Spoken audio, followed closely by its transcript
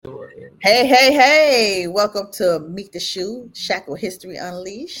Hey, hey, hey! Welcome to Meet the Shoe, Shackle History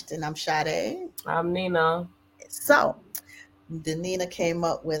Unleashed, and I'm Sade. I'm Nina. So, Danina came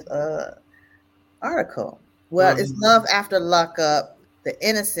up with a article. Well, it's Hmm. Love After Lockup, the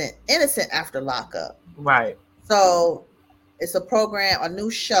innocent after lockup. Right. So, it's a program, a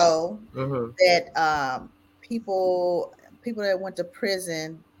new show Hmm. that people that went to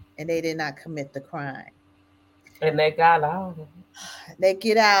prison and they did not commit the crime. And they got out. They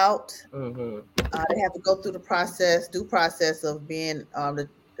get out. Hmm. They have to go through the due process of being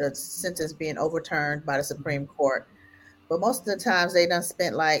the sentence being overturned by the Supreme Court. But most of the times they done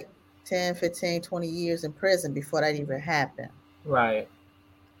spent like 10, 15, 20 years in prison before that even happened. Right.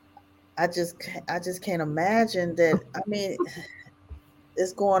 I just can't imagine that. I mean,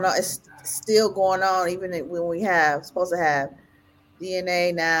 it's going on. It's still going on, even when we have supposed to have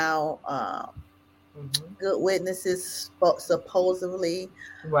DNA now, Hmm. good witnesses supposedly.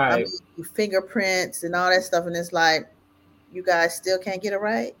 I Right. mean, fingerprints and all that stuff, and it's like you guys still can't get it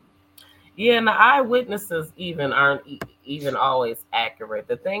right. Yeah, and the eyewitnesses even aren't even always accurate.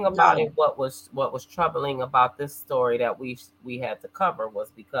 The thing about No. it, what was troubling about this story that we had to cover was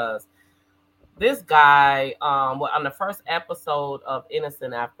because this guy, well, on the first episode of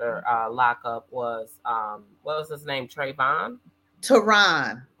Innocent After Lockup was what was his name? Trayvon.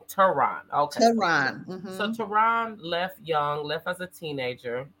 Tehran. Tehran. Okay, Tehran. so Mm-hmm. Tehran left young, left as a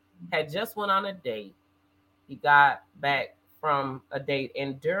teenager, had just went on a date. He got back from a date,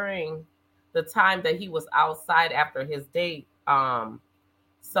 and during the time that he was outside after his date,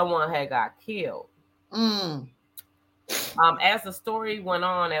 someone had got killed. Mm. As the story went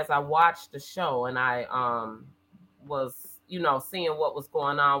on, as I watched the show, and I was, seeing what was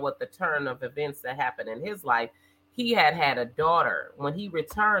going on with the turn of events that happened in his life, he had a daughter. When he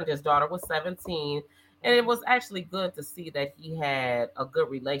returned, his daughter was 17, and it was actually good to see that he had a good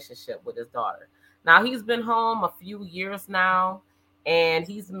relationship with his daughter. Now he's been home a few years now, and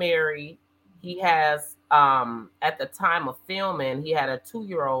he's married. He has, at the time of filming, he had a 2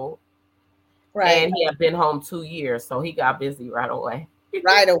 year old, Right. and he had been home 2 years, so he got busy right away.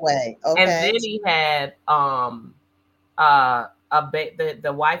 Right away. And Okay. then he had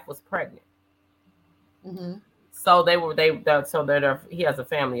the wife was pregnant, Mm-hmm. so he has a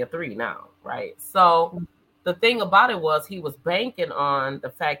family of three now, right? So the thing about it was he was banking on the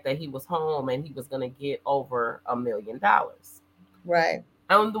fact that he was home and he was going to get over $1 million. Right.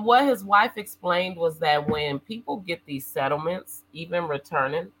 And what his wife explained was that when people get these settlements, even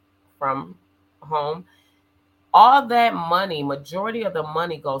returning from home, all that money, majority of the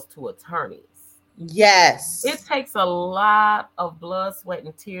money goes to attorneys. It Yes. takes a lot of blood, sweat,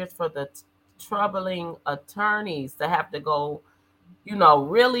 and tears for the troubling attorneys to have to go,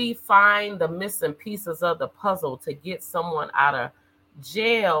 really find the missing pieces of the puzzle to get someone out of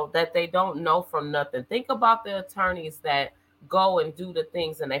jail that they don't know from nothing. Think about the attorneys that go and do the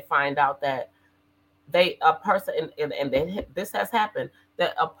things and they find out that a person, this has happened,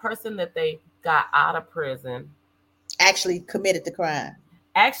 that a person that they got out of prison Actually committed the crime.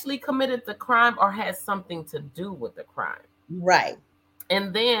 actually committed the crime or has something to do with the crime. Right.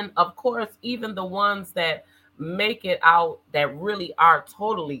 And then, of course, even the ones that make it out that really are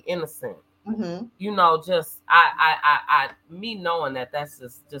totally innocent. Mm-hmm. Just me knowing that that's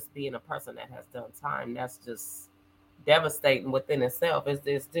just being a person that has done time. That's just devastating within itself.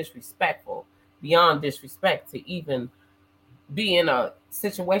 It's disrespectful, beyond disrespect, to even be in a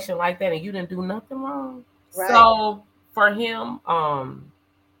situation like that and you didn't do nothing wrong. Right. So for him, I'm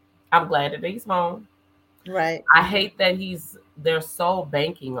glad that he's home. Right. I hate that they're so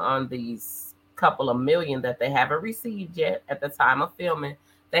banking on these couple of million that they haven't received yet at the time of filming.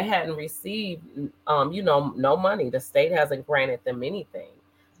 They hadn't received no money. The state hasn't granted them anything.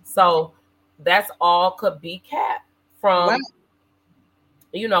 So that's all could be capped Right. from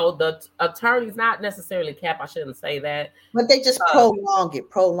the attorneys, not necessarily cap, I shouldn't say that. But they just Uh prolong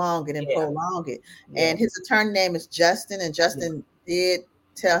it, and yeah, prolong it. yeah, And his attorney name is Justin, and yeah. Justin did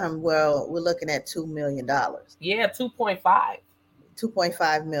tell him, well, we're looking at $2 million, Yeah, 2.5.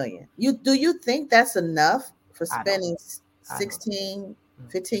 2.5 million. You think that's enough for I don't spending I don't 16, no,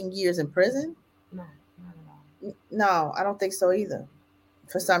 15 years in prison? no, not at all. No, I don't think so either.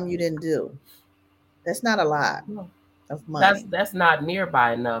 For something you didn't do, that's not a lot No. of That's money. that's not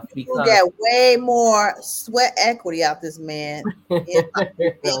nearby enough You because get way more sweat equity out this man in being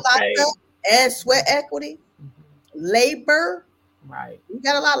locked okay. up, and sweat equity, Mhm. labor. Right. You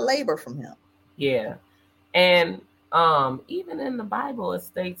got a lot of labor from him. Yeah. And even in the Bible it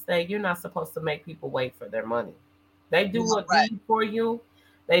states that you're not supposed to make people wait for their money. They No, do a right. deed for you.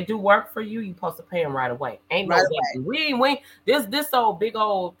 they do work for you, you're supposed to pay them right away. Ain't Right no away. we this old big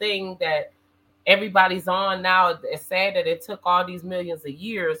old thing that everybody's on now. It's sad that it took all these millions of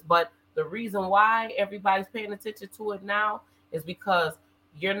years, but the reason why everybody's paying attention to it now is because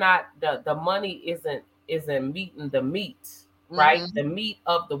you're not the money isn't meeting the meat, right? Mm-hmm. The meat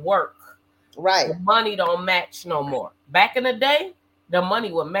of the work. Right. The money don't match no more. Back in the day, the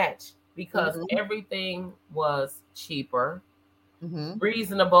money would match because Mm-hmm. everything was cheaper, Mm-hmm.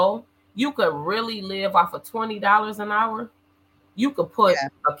 reasonable. You could really live off of $20 an hour. You could put Yeah.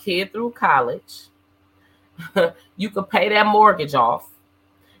 a kid through college. You could pay that mortgage off.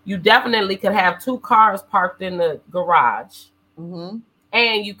 You definitely could have 2 cars parked in the garage. Mm-hmm.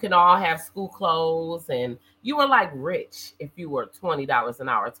 And you can all have school clothes, and you were like rich if you were $20 an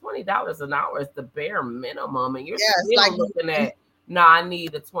hour. $20 an hour is the bare minimum, and you're still like looking at, no, I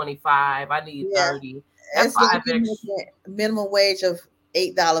need a 25, I need 30. That's It's like 5 extra. minimum wage of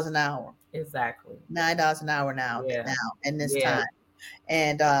 $8 an hour. Exactly. $9 an hour now in this time.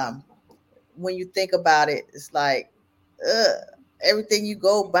 And when you think about it, it's like everything you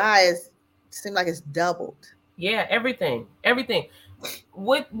go by seems like it's doubled. Yeah, everything.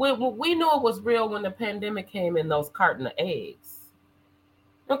 We knew it was real when the pandemic came in. Those carton of eggs.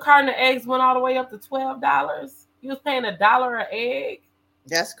 The carton of eggs went all the way up to $12. You was paying $1 an egg.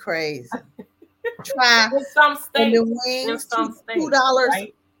 That's crazy. Try in some states. In some states, $2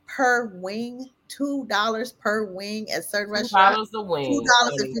 right? per wing. $2 per wing at certain restaurants. $2 a wing.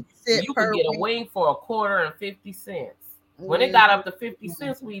 $2.50 you could get a wing for $0.25 and 50 cents. When it got up to 50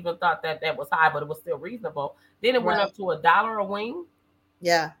 cents, we even thought that was high, but it was still reasonable. Then it went up to $1 a wing.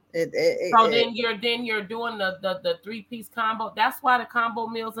 Yeah. Then you're doing the 3-piece combo. That's why the combo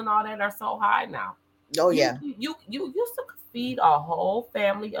meals and all that are so high now. Oh yeah. You used to feed a whole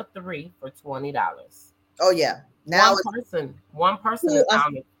family of 3 for $20. Oh yeah. Now one person is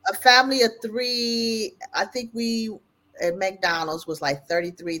a family of 3. I think we at McDonald's was like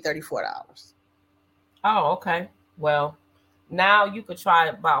 $33, $34. Oh, okay. Well, now you could try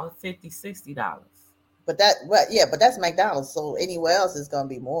about $50, $60. But that's McDonald's. So anywhere else is going to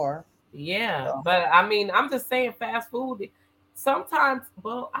be more. Yeah, so. But I mean, I'm just saying, fast food. Sometimes,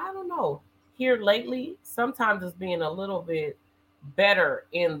 well, I don't know. Here lately, sometimes it's being a little bit better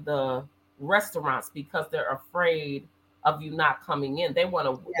in the restaurants because they're afraid of you not coming in. They want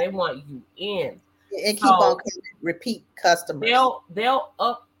you in and keep on repeat customers. They'll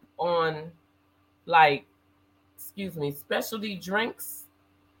up on specialty drinks,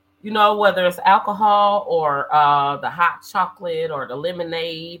 whether it's alcohol or the hot chocolate or the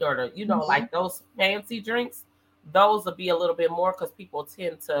lemonade or the like those fancy drinks. Those will be a little bit more because people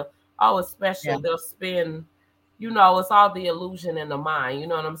tend to, it's special. Yeah. They'll spend, it's all the illusion in the mind. You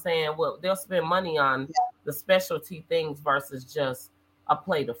know what I'm saying? Well, they'll spend money on the specialty things versus just a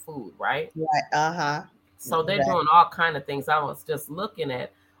plate of food, right? Right. So they're doing all kind of things. I was just looking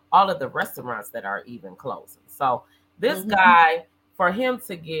at all of the restaurants that are even closing. So this guy, for him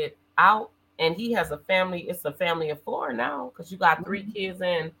to get out, and he has a family, it's a family of 4 now because you got 3 kids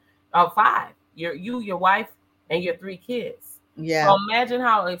and 5. Your wife, and your 3 kids. Yeah. So imagine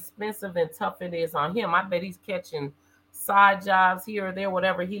how expensive and tough it is on him. I bet he's catching side jobs here or there,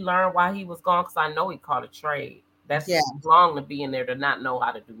 whatever he learned while he was gone, because I know he caught a trade. That's long to be in there to not know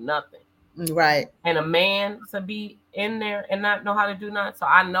how to do nothing. Right. And a man to be in there and not know how to do nothing. So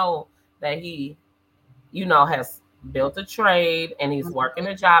I know that he, has built a trade and he's working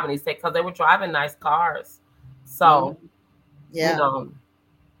a job, and he said because they were driving nice cars. So,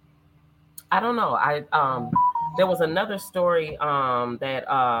 I don't know. There was another story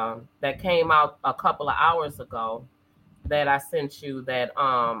that came out a couple of hours ago that I sent you that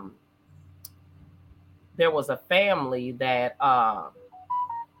there was a family that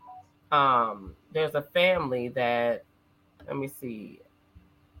there's a family that, let me see,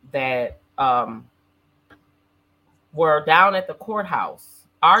 that were down at the courthouse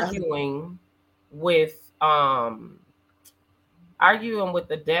arguing with the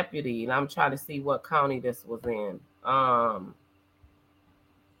deputy, and I'm trying to see what county this was in.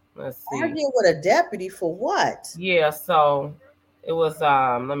 Let's see. Arguing with a deputy for what? Yeah, so it was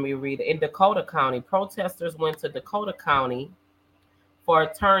let me read it. In Dakota County, protesters went to Dakota County for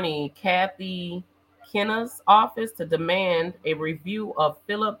attorney Kathy Kenna's office to demand a review of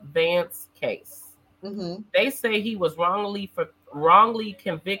Philip Vance's case. Mm-hmm. They say he was wrongly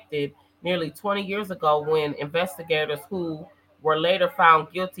convicted nearly 20 years ago when investigators who were later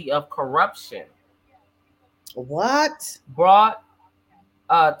found guilty of corruption. What? Brought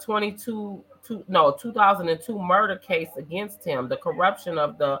a 2002 murder case against him. The corruption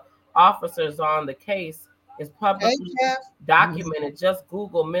of the officers on the case It's publicly documented. Just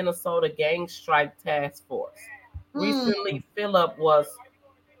Google Minnesota Gang Strike Task Force. Recently, Philip was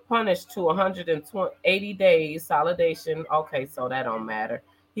punished to 180 days solidation. Okay, so that don't matter.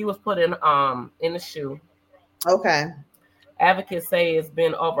 He was put in the SHU. Okay. Advocates say it's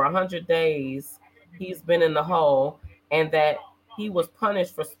been over 100 days he's been in the hole, and that he was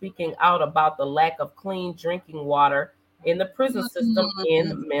punished for speaking out about the lack of clean drinking water in the prison system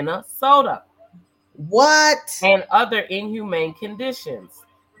in Minnesota. What? And other inhumane conditions.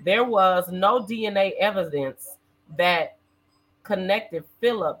 There was no DNA evidence that connected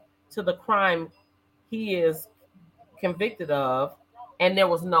Philip to the crime he is convicted of, and there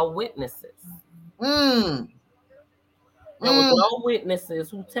was no witnesses. There was no witnesses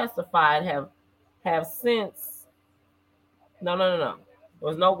who testified have since. No. There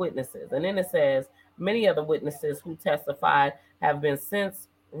was no witnesses. And then it says many of the witnesses who testified have been since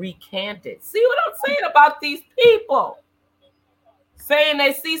recanted. See what I'm saying about these people? Saying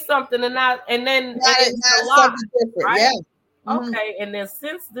they see something and then it's a lie, right? Yeah. Okay, and then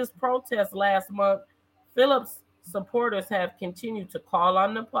since this protest last month, Philip's supporters have continued to call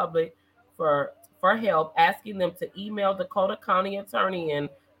on the public for help, asking them to email Dakota County Attorney and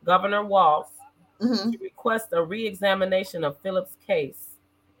Governor Walz to request a re-examination of Philip's case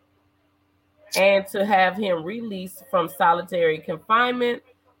and to have him released from solitary confinement.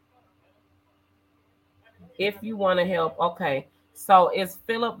 If you want to help, okay. So it's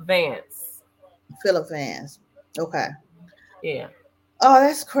Philip Vance. Philip Vance. Okay. Yeah. Oh,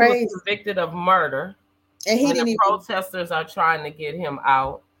 that's crazy. He was convicted of murder. And the protesters are trying to get him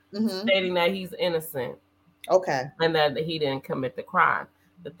out, stating that he's innocent. Okay. And that he didn't commit the crime.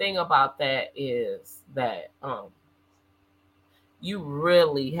 The thing about that is that you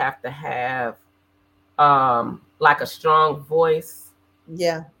really have to have like a strong voice.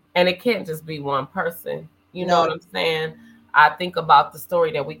 Yeah. And it can't just be one person. You know what I'm saying? I think about the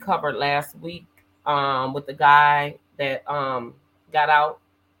story that we covered last week with the guy that got out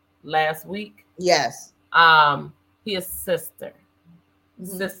last week. Yes. His sisters,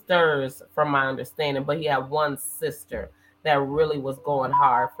 from my understanding, but he had one sister that really was going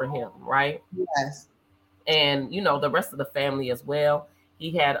hard for him, right? Yes. And the rest of the family as well.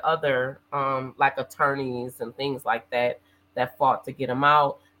 He had other like attorneys and things like that fought to get him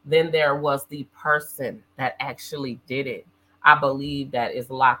out. Then there was the person that actually did it. I believe that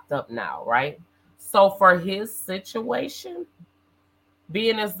is locked up now, right? So for his situation,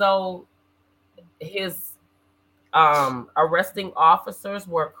 being as though his arresting officers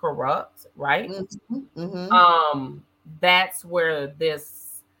were corrupt, right? That's where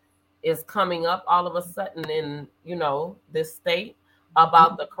this is coming up all of a sudden in this state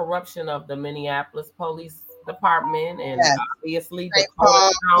about the corruption of the Minneapolis Police Department and obviously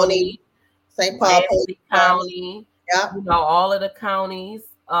Dakota County, St. Paul County, all of the counties,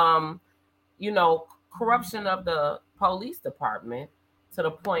 corruption of the police department to the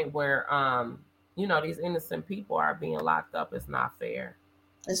point where these innocent people are being locked up. It's not fair.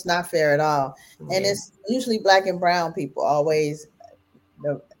 It's not fair at all. Yeah. And it's usually Black and brown people always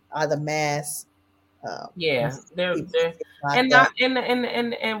are the mass. They're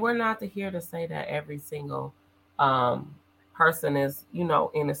and we're not here to say that every single person is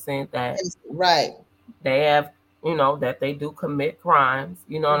innocent, that right. They have that they do commit crimes,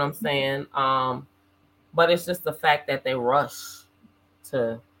 what I'm saying, but it's just the fact that they rush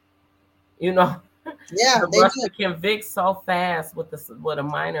to rush to convict so fast with a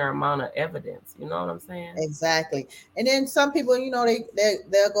minor amount of evidence. You know what I'm saying? Exactly. And then some people,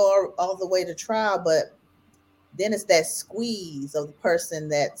 they'll go all the way to trial, but then it's that squeeze of the person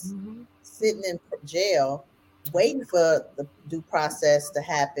that's sitting in jail waiting for the due process to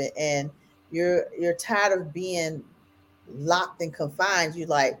happen, and you're tired of being locked and confined. You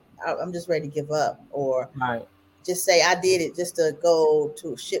like, I'm just ready to give up, or just say I did it just to go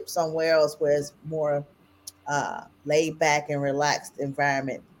to ship somewhere else where it's more laid back and relaxed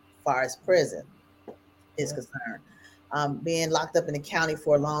environment as far as prison is concerned. Being locked up in the county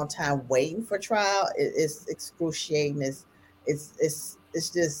for a long time waiting for trial is excruciating. It's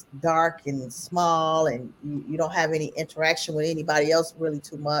just dark and small, and you don't have any interaction with anybody else really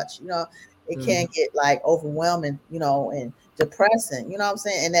too much. It can get like overwhelming, and depressing, you know what I'm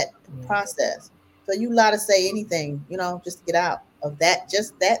saying, in that process. So you allowed to say anything, just to get out of that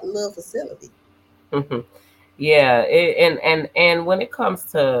little facility. Yeah, and when it comes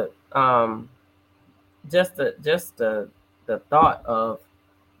to just the thought of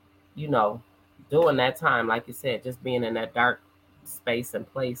doing that time, like you said, just being in that dark space and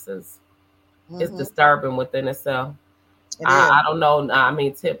places, it's disturbing within itself. It is. I don't know. I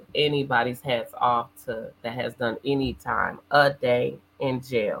mean, tip anybody's hats off to that has done any time. A day in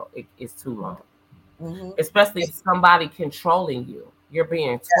jail is too long, Mm-hmm. especially somebody controlling you. You're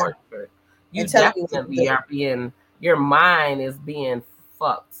being tortured. You And telling you what to definitely do. are being. Your mind is being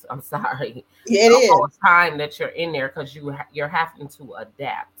fucked. I'm sorry. Yeah, it The whole is. time that you're in there because you're having to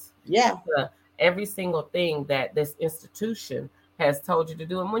adapt Yeah. to every single thing that this institution has told you to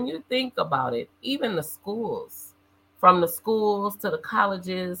do. And when you think about it, even the schools, from the schools to the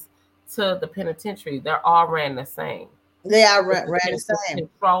colleges to the penitentiary, they're all ran the same. They are It's ran the just same.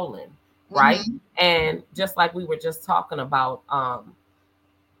 controlling, right? Mm-hmm. And just like we were just talking about,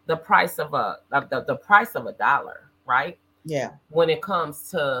 the price of the price of a dollar, right? Yeah. When it comes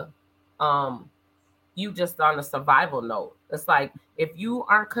to um you just on a survival note. It's like if you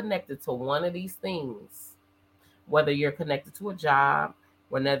aren't connected to one of these things, whether you're connected to a job,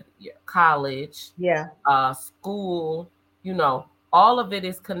 when college, Yeah. school, you know, all of it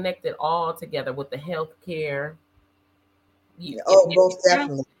is connected all together with the healthcare. You, Yeah. if, Oh, if, you most can't,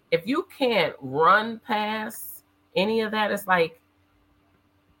 definitely. if you can't run past any of that, it's like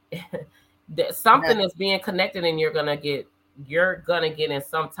Yeah. something is being connected, and you're gonna get in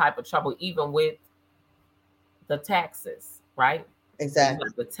some type of trouble, even with the taxes, right? So you Exactly.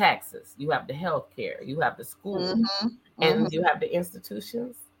 have the taxes, you have the health care, you have the schools, Mm-hmm. and Mm-hmm. you have the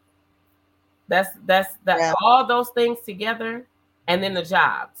institutions. That's Yeah. all those things together, and then the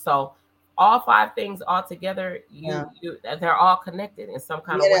job. So all five things all together, Yeah. they're all connected in some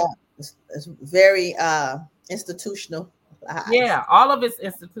kind of way. Yeah. It's very institutional lies. Yeah, all of it's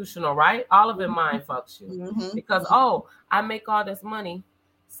institutional, right? All of it Mm-hmm. mind fucks you. Because, Mm-hmm. oh, I make all this money.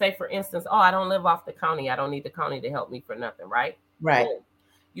 Say, for instance, oh, I don't live off the county. I don't need the county to help me for nothing, right? Right. Boom.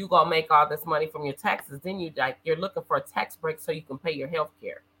 You gonna make all this money from your taxes. Then you're looking for a tax break so you can pay your health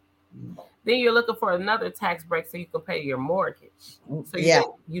care. Then you're looking for another tax break so you can pay your mortgage. So Yeah.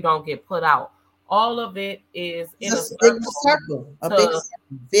 you don't get put out. All of it is It's in a a big circle circle, a big to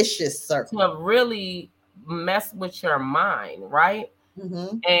vicious circle. really mess with your mind, right?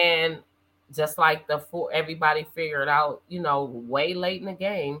 Mm-hmm. And just like everybody figured out, way late in the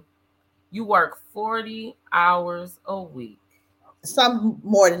game, you work 40 hours a week. Some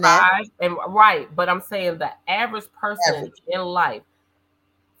more than that. And right, but I'm saying the average person Average. in life,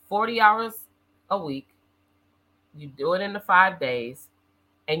 40 hours a week, you do it in the 5 days,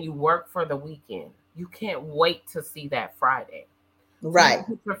 and you work for the weekend. You can't wait to see that Friday. So you Right.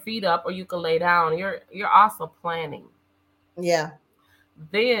 can put your feet up or you can lay down. You're also planning. Yeah.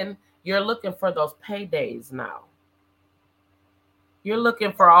 Then you're looking for those paydays now. You're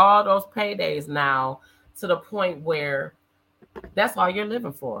looking for all those paydays now, to the point where that's all you're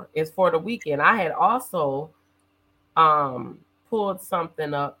living for is for the weekend. I had also um pulled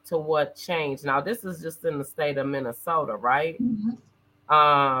something up to what changed. Now this is just in the state of Minnesota, right? Mm-hmm.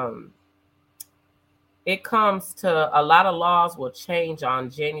 Um it comes to a lot of laws will change on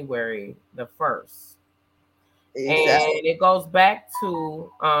January the 1st. Exactly. And it goes back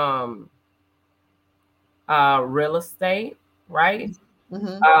to real estate, right?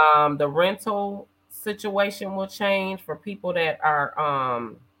 Mm-hmm. The rental situation will change for people that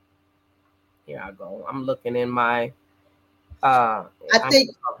are here I go. I'm looking in my uh I I'm think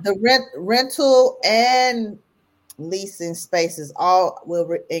the rental and leasing spaces all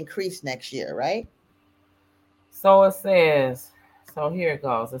will increase next year, right? so it says, so here it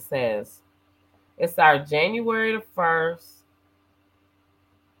goes. It says it's our January the 1st.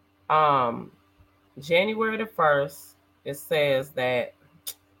 Um January the 1st, it says that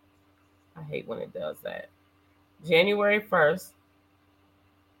I hate when it does that. January 1st,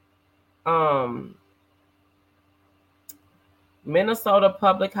 um Minnesota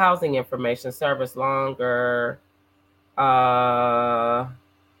Public Housing Information Service longer. Uh,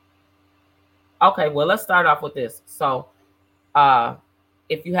 okay, well, let's start off with this. So, uh,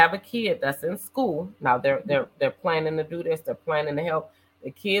 if you have a kid that's in school, now they're planning to do this. They're planning to help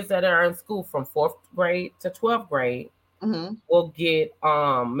the kids that are in school from 4th grade to 12th grade. Mm-hmm. Will get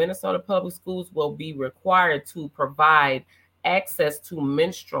Minnesota Public Schools will be required to provide access to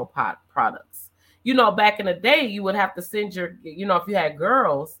menstrual products. Back in the day, you would have to send if you had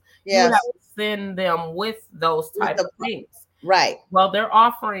girls, you would have Yes. to send them with those With type the of things. right. Well, they're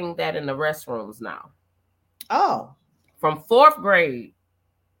offering that in the restrooms now. Oh. From 4th grade,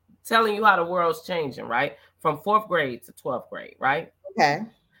 telling you how the world's changing, right? From 4th grade to 12th grade, right? Okay.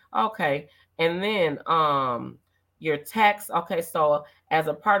 Okay. And then your tax, okay, so as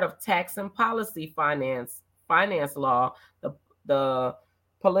a part of tax and policy finance law, the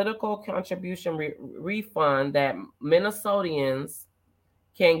political contribution refund that Minnesotans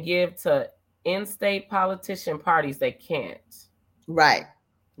can give to in-state politician parties, they can't. Right.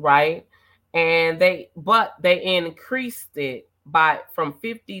 Right. And they increased it from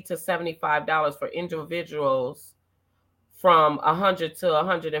 $50 to $75 for individuals, from $100 to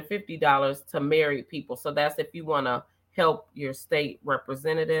 $150 to married people. So that's if you want to help your state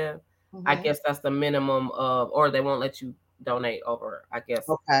representative. I guess that's the minimum of, or they won't let you donate over, I guess,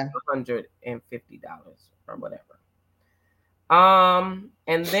 $150 or whatever.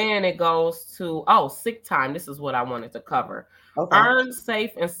 And then it goes to, sick time. This is what I wanted to cover. Earned,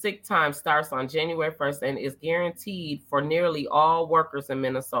 safe, and sick time starts on January 1st and is guaranteed for nearly all workers in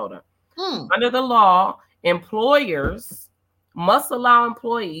Minnesota. Under the law, employers must allow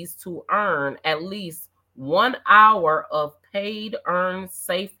employees to earn at least 1 hour of paid earned,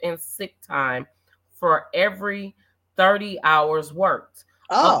 safe, and sick time for every 30 hours worked,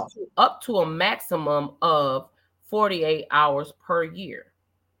 up to a maximum of 48 hours per year.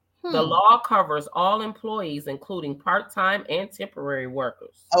 The law covers all employees, including part-time and temporary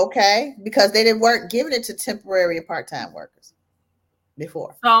workers. Okay, because they weren't giving it to temporary and part-time workers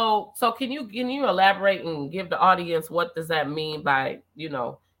before. So can you elaborate and give the audience what does that mean by, you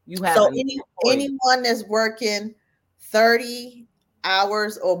have anyone that's working 30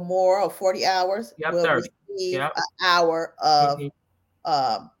 hours or more, or 40 hours, will 30. Receive an hour of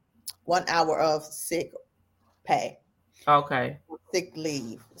 1 hour of sick pay. Okay. Sick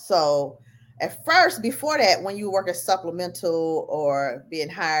leave. So at first, before that, when you work as supplemental or being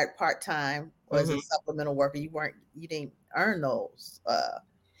hired part-time or as a supplemental worker, you didn't earn those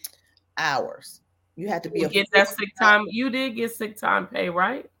hours. You had to be get that sick time. You did get sick time pay,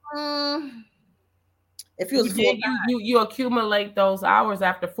 right? If you was you accumulate those hours.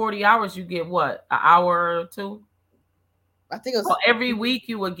 After 40 hours, you get what? An hour or two? I think it was every week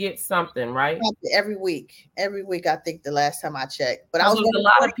you would get something, right? Every week, I think the last time I checked. But there's a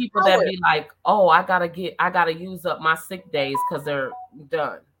lot of people that be like, "Oh, I gotta use up my sick days because they're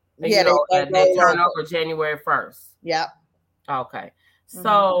done." And, they turn over January 1st. Yep. Okay.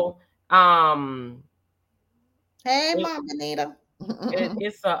 So, hey, Mom Benita.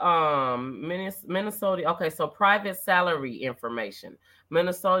 It's a Minnesota. Okay, so private salary information.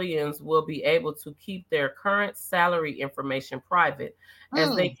 Minnesotans will be able to keep their current salary information private,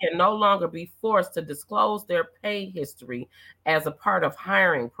 as they can no longer be forced to disclose their pay history as a part of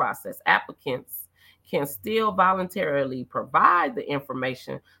hiring process. Applicants can still voluntarily provide the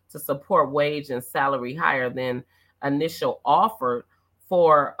information to support wage and salary higher than initial offered.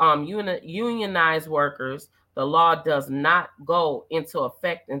 For unionized workers, the law does not go into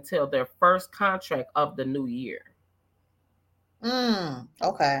effect until their first contract of the new year.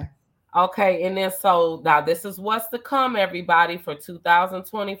 Okay. Okay, and then so now this is what's to come, everybody, for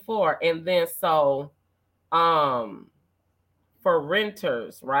 2024. And then so for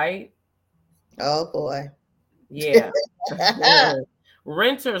renters, right? Oh boy. Yeah.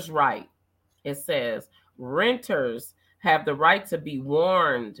 Renters' right. It says renters have the right to be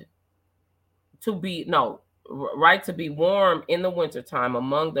warm in the wintertime.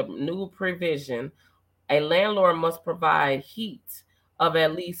 Among the new provision, a landlord must provide heat of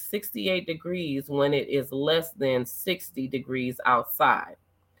at least 68 degrees when it is less than 60 degrees outside,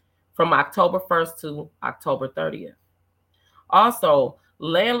 from October 1st to October 30th. Also,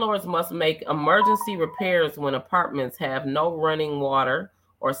 landlords must make emergency repairs when apartments have no running water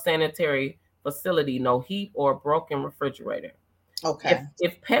or sanitary facility, no heat, or broken refrigerator. Okay.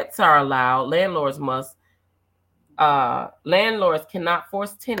 If pets are allowed, landlords cannot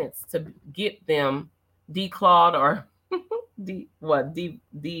force tenants to get them declawed or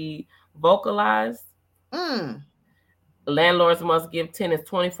devocalized. Landlords must give tenants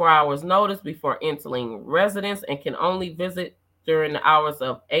 24 hours notice before entering residence and can only visit during the hours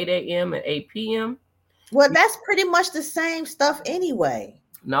of 8 a.m. and 8 p.m. Well, that's pretty much the same stuff anyway.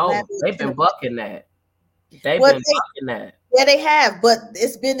 No, they've been bucking that. Yeah, they have, but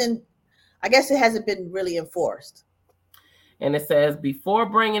it's been I guess it hasn't been really enforced. And it says, before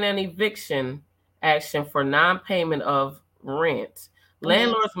bringing an eviction action for non-payment of rent,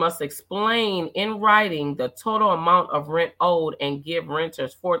 landlords must explain in writing the total amount of rent owed and give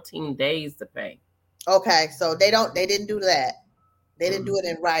renters 14 days to pay. Okay, so they didn't do that. They didn't do it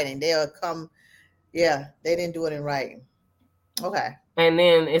in writing. They'll come. Yeah, they didn't do it in writing. Okay. And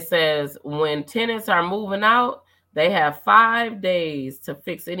then it says, when tenants are moving out, they have 5 days to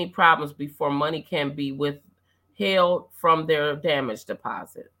fix any problems before money can be withheld from their damage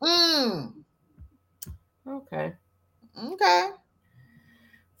deposit. Okay.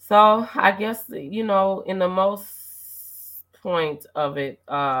 So I guess, in the most point of it,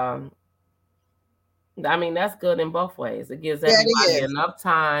 I mean, that's good in both ways. It gives everybody enough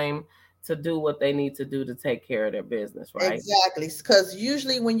time to do what they need to do to take care of their business, right? Exactly, because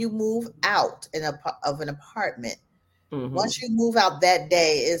usually when you move out of an apartment, once you move out that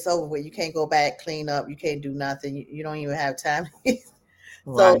day, it's over with. You can't go back, clean up. You can't do nothing. You don't even have time. So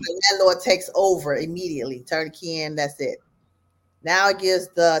the landlord takes over immediately. Turn the key in. That's it. Now it gives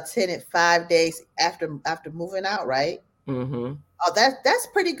the tenant 5 days after moving out, right? Mm-hmm. Oh, that's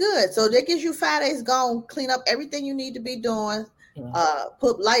pretty good. So that gives you 5 days. Go clean up everything you need to be doing.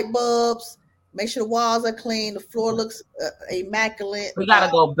 Put light bulbs. Make sure the walls are clean. The floor looks immaculate. We got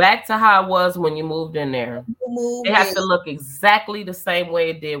to go back to how it was when you moved in there. It has to look exactly the same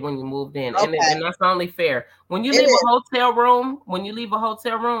way it did when you moved in. Okay. And that's only fair. When you leave a hotel room,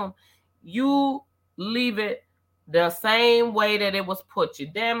 you leave it the same way that it was put. You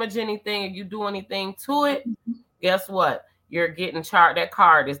damage anything, or you do anything to it, guess what? You're getting charged. That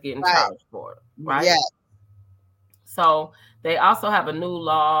card is getting charged for it, right? Yeah. So they also have a new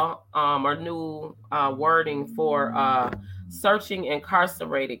law or new wording for searching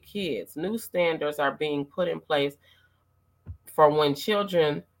incarcerated kids. New standards are being put in place for when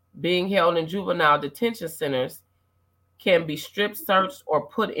children being held in juvenile detention centers can be strip searched or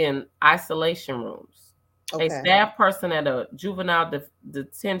put in isolation rooms. Okay. A staff person at a juvenile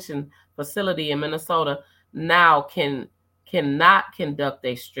detention facility in Minnesota now cannot conduct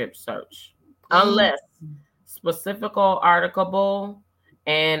a strip search unless specific article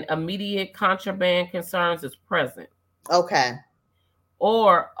and immediate contraband concerns is present. Okay.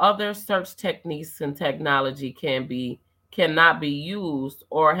 Or other search techniques and technology cannot be used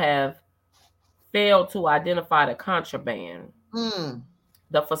or have failed to identify the contraband.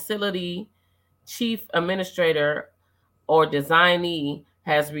 The facility chief administrator or designee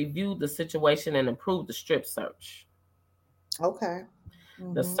has reviewed the situation and approved the strip search. Okay.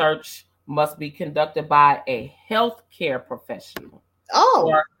 The search must be conducted by a healthcare professional.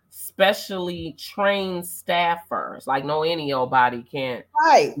 Or specially trained staffers. Like any old body can't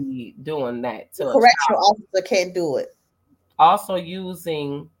be doing that. The correctional officer can't do it. Also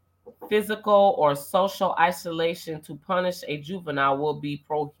using physical or social isolation to punish a juvenile will be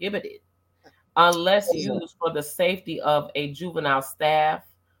prohibited unless used for the safety of a juvenile staff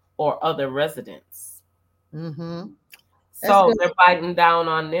or other residents. So they're biting down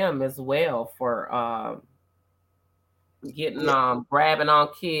on them as well for getting grabbing on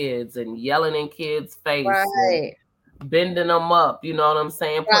kids and yelling in kids' face, bending them up, you know what I'm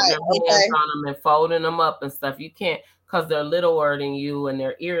saying? Putting their hands on them and folding them up and stuff. You can't, because they're littler than you and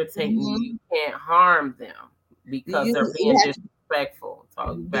they're irritating you. You can't harm them because they're being disrespectful.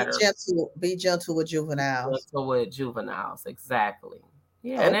 So you better be gentle with juveniles. Gentle with juveniles, exactly.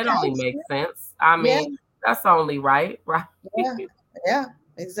 Yeah, and it only makes sense. I mean, that's only right? Yeah,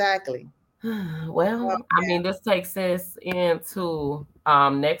 exactly. Well, I mean, this takes us into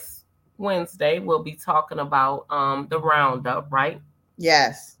next Wednesday. We'll be talking about the roundup, right?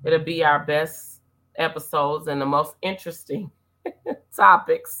 Yes. It'll be our best episodes and the most interesting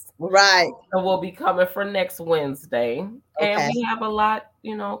topics. Right. So we'll be coming for next Wednesday. And we have a lot,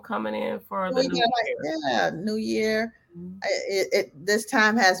 coming in for the new year. Yeah, new year. This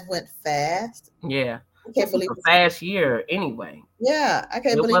time has went fast. Yeah. I can't believe it's a fast year anyway. Yeah, I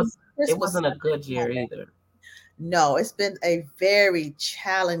can't believe it wasn't a good year either. No, it's been a very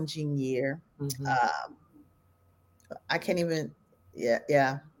challenging year. I can't even,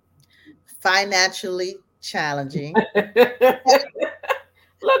 financially challenging. Look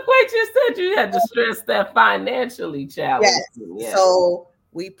what you said. You had to stress that financially challenging. Yes. So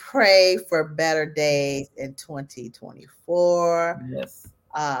we pray for better days in 2024. Yes.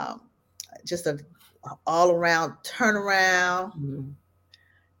 Just an all-around turnaround.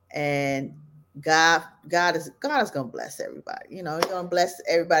 And God is gonna bless everybody. He's gonna bless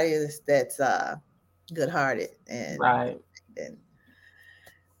everybody that's good-hearted and right. And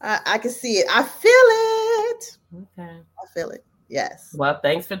I can see it. I feel it. Okay. I feel it. Yes. Well,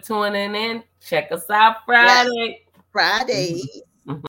 thanks for tuning in. Check us out Friday. Yes. Friday.